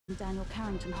Daniel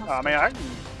Carrington I mean, I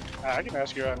can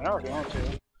ask you right now if you want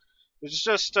to. It's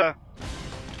just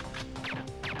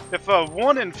if a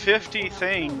 1 in 50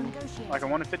 thing, like a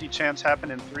 1 in 50 chance,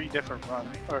 happened in 3 different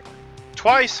runs, or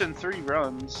twice in 3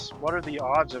 runs, what are the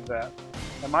odds of that?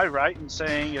 Am I right in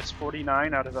saying it's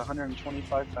 49 out of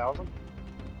 125,000?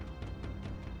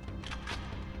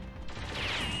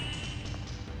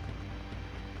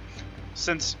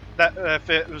 Since that, if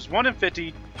it was 1 in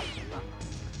 50,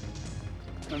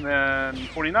 and then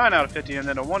 49 out of 50, and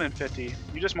then a 1 in 50,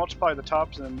 you just multiply the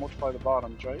tops and then multiply the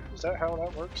bottoms, right? Is that how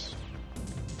that works?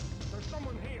 There's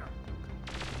someone here.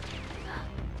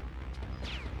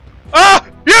 Ah!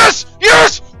 Yes!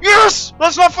 Yes! Yes!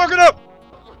 Let's not fuck it up!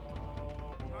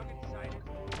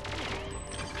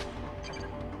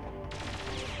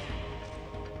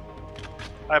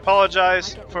 I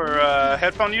apologize for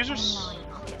headphone users,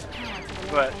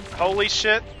 but holy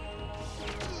shit.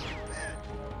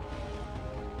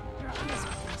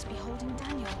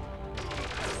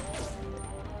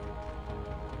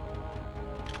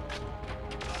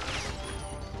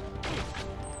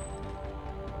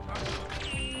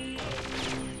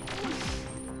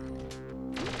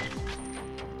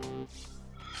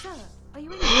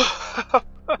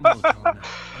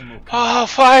 Oh,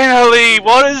 finally!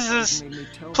 What is this?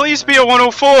 Please be a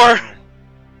 104!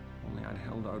 Only I'd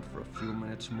held out for a few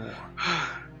minutes more.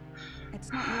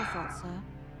 It's not your fault, sir.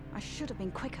 I should have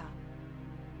been quicker.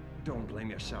 Don't blame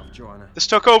yourself, Joanna. This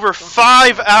took over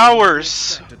 5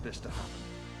 hours! Expected this to happen.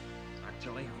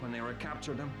 Actually, when they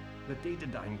recaptured him, the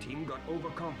Datadyne team got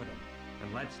overconfident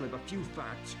and let slip a few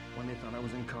facts when they thought I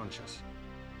was unconscious.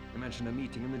 They mentioned a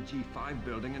meeting in the G5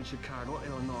 building in Chicago,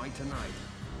 Illinois tonight.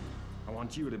 I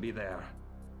want you to be there.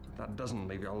 That doesn't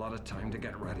leave you a lot of time to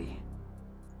get ready.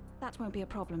 That won't be a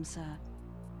problem, sir.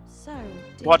 So,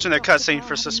 Watching that cutscene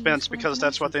for suspense because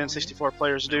that's what the N64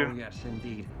 players do. Oh yes,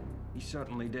 indeed. He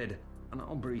certainly did. And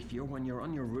I'll brief you when you're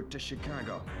on your route to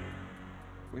Chicago.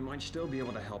 We might still be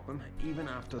able to help him, even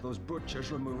after those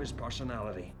butchers remove his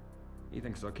personality. He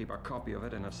thinks they'll keep a copy of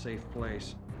it in a safe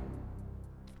place.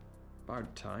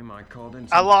 About time I called in.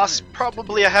 I lost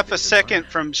probably a half a second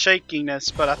from shakiness,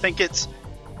 but I think it's...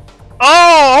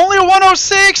 Oh! Only a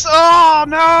 106! Oh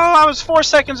no! I was 4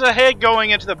 seconds ahead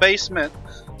going into the basement.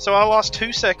 So I lost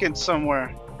 2 seconds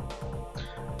somewhere.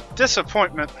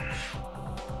 Disappointment.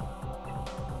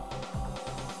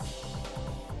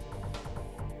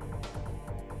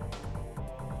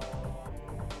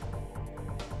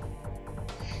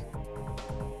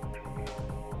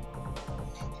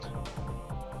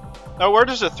 Oh, where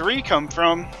does the 3 come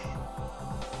from?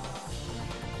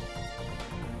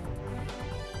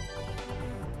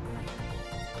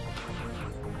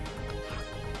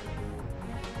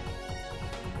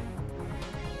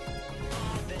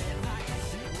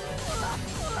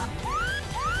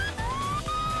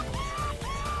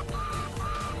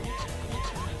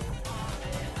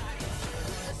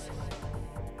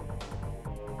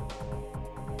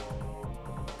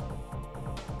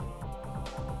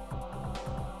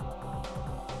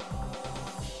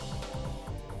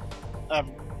 I've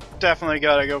definitely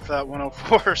got to go for that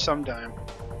 104 sometime.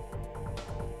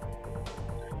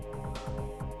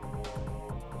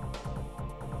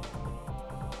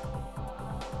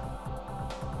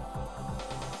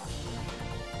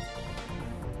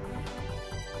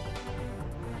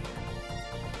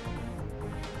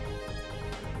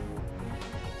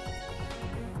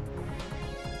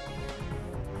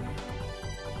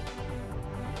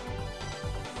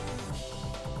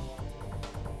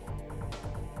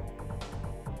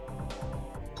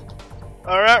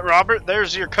 Alright, Robert,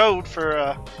 there's your code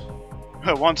for,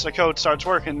 once the code starts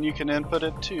working, you can input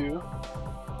it too.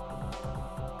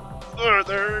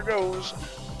 There it goes.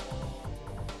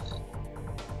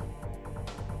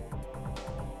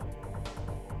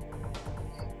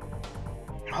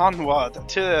 Onward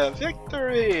to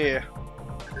victory!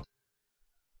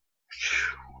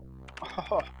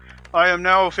 I am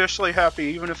now officially happy,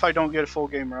 even if I don't get a full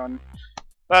game run.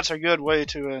 That's a good way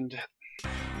to end it.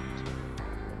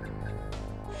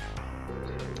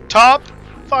 Top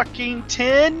fucking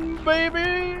 10,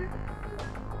 baby!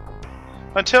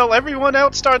 Until everyone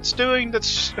else starts doing the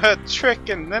trick,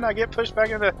 and then I get pushed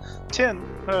back into 10.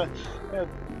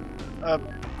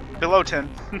 Below 10.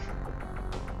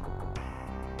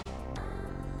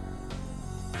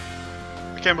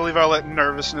 I can't believe I let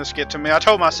nervousness get to me. I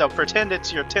told myself, pretend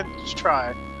it's your 10th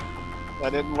try.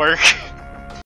 That didn't work.